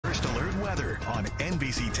weather on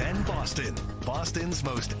NBC 10 Boston. Boston's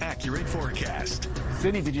most accurate forecast.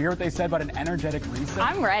 Sydney, did you hear what they said about an energetic reset?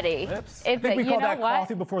 I'm ready. I think we call that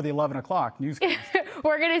coffee before the 11 o'clock newscast.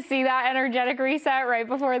 We're going to see that energetic reset right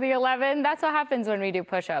before the 11. That's what happens when we do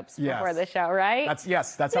push-ups before the show, right?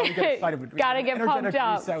 That's how we get excited. Got to get pumped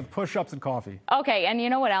up. Reset with push-ups and coffee. Okay, and you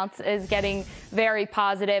know what else is getting very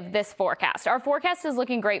positive? This forecast. Our forecast is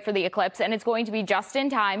looking great for the eclipse, and it's going to be just in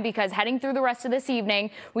time because heading through the rest of this evening,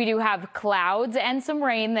 we do have clouds and some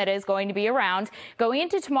rain that is going to be around. Going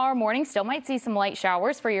into tomorrow morning, still might see some light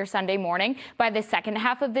showers for your Sunday morning. By the second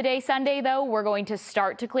half of the day Sunday, though, we're going to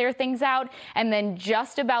start to clear things out, and then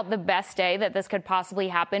just about the best day that this could possibly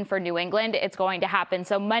happen for New England, it's going to happen.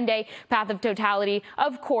 So Monday, path of totality,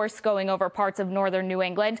 of course, going over parts of northern New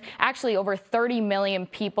England. Actually, over 30 million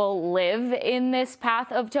people live in this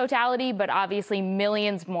path of totality, but obviously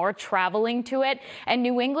millions more traveling to it. And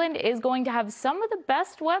New England is going to have some of the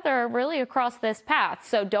best weather really across this path.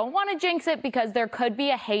 So don't want to jinx it because there could be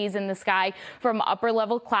a haze in the sky from upper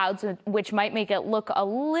level clouds, which might make it look a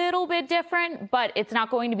little bit different, but it's not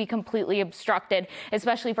going to be completely obstructed,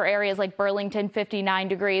 especially for areas like Burlington, 59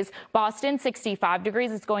 degrees, Boston, 65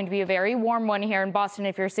 degrees. It's going to be a very warm one here in Boston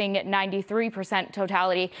if you're seeing it 93%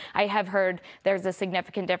 totality. I have heard there's a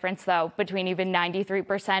significant difference, though, between even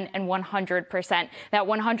 93% and 100%. That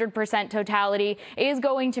 100% totality is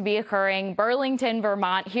going to be occurring Burlington,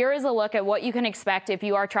 Vermont. Here is a look at what you can expect if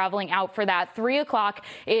you are traveling out for that. 3 o'clock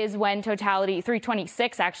is when totality,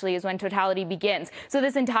 3:26 actually is when totality begins. So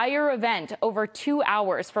this entire event over 2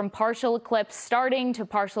 hours from partial eclipse starting to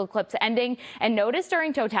partial eclipse ending. And notice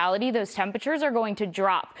during totality, those temperatures are going to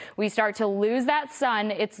drop. We start to lose that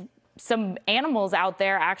sun. Some animals out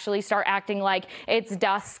there actually start acting like it's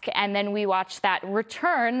dusk, and then we watch that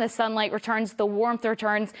return. The sunlight returns, the warmth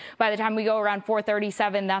returns. By the time we go around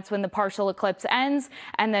 4:37, that's when the partial eclipse ends,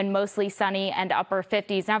 and then mostly sunny and upper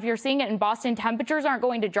 50s. Now, if you're seeing it in Boston, temperatures aren't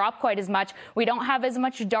going to drop quite as much. We don't have as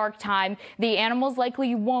much dark time. The animals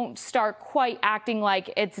likely won't start quite acting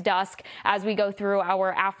like it's dusk as we go through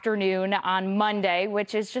our afternoon on Monday,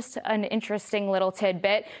 which is just an interesting little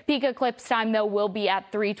tidbit. Peak eclipse time, though, will be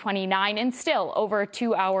at 3:29. And still over a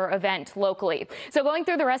 2-hour event locally. So going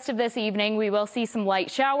through the rest of this evening, we will see some light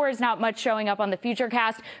showers, not much showing up on the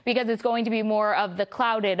Futurecast because it's going to be more of the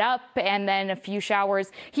clouded up and then a few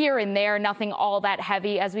showers here and there, nothing all that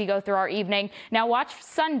heavy as we go through our evening. Now watch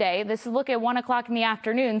Sunday. This is a look at 1 o'clock in the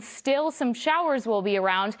afternoon. Still some showers will be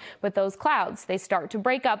around, but those clouds, they start to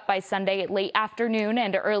break up by Sunday late afternoon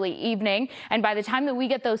and early evening. And by the time that we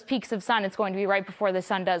get those peaks of sun, it's going to be right before the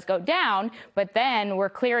sun does go down, but then we're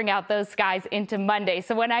clearing out those skies into Monday.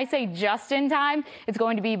 So when I say just in time, it's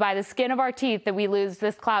going to be by the skin of our teeth that we lose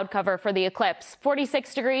this cloud cover for the eclipse.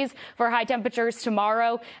 46 degrees for high temperatures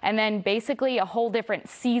tomorrow, and then basically a whole different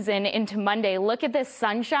season into Monday. Look at this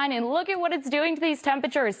sunshine and look at what it's doing to these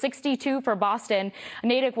temperatures. 62 for Boston.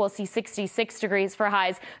 Natick will see 66 degrees for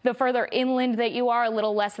highs. The further inland that you are, a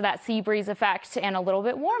little less of that sea breeze effect and a little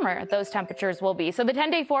bit warmer those temperatures will be. So the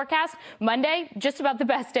 10-day forecast, Monday, just about the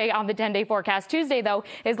best day on the 10-day forecast. Tuesday, though,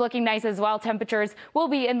 is looking nice as well. Temperatures will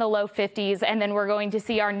be in the low 50s, and then we're going to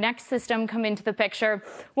see our next system come into the picture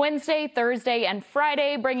Wednesday, Thursday, and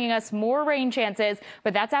Friday, bringing us more rain chances,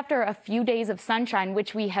 but that's after a few days of sunshine,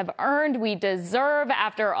 which we have earned, we deserve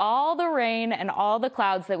after all the rain and all the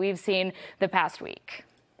clouds that we've seen the past week.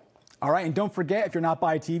 All right, and don't forget, if you're not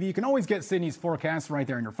by TV, you can always get Sydney's forecast right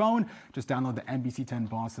there on your phone. Just download the NBC 10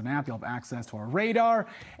 Boston app. You'll have access to our radar.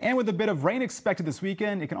 And with a bit of rain expected this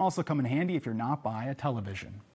weekend, it can also come in handy if you're not by a television.